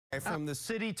From the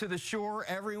city to the shore,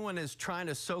 everyone is trying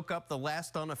to soak up the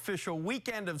last unofficial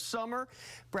weekend of summer.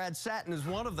 Brad Satin is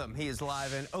one of them. He is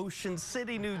live in Ocean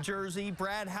City, New Jersey.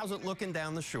 Brad, how's it looking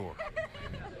down the shore?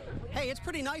 Hey, it's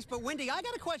pretty nice but windy. I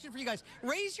got a question for you guys.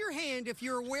 Raise your hand if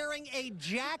you're wearing a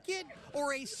jacket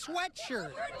or a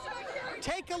sweatshirt.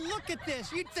 Take a look at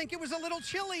this. You'd think it was a little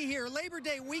chilly here, Labor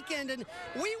Day weekend, and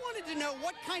we wanted to know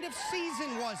what kind of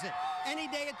season was it. Any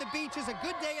day at the beach is a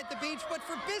good day at the beach, but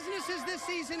for businesses this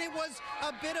season, it was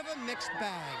a bit of a mixed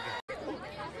bag.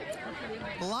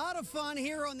 A lot of fun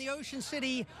here on the Ocean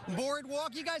City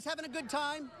Boardwalk. You guys having a good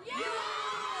time? Yeah!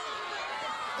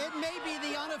 It may be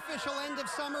the unofficial end of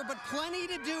summer, but plenty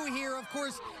to do here. Of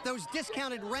course, those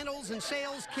discounted rentals and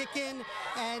sales kick in.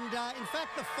 And in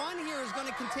fact, the fun here is going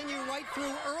to continue right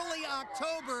through early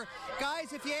October.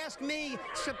 Guys, if you ask me,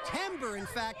 September, in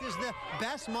fact, is the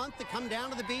best month to come down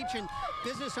to the beach, and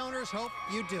business owners hope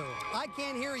you do. I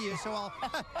can't hear you, so I'll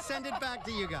send it back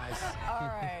to you guys. All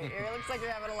right. It looks like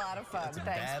you're having a lot of fun.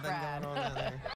 Thanks, Brad.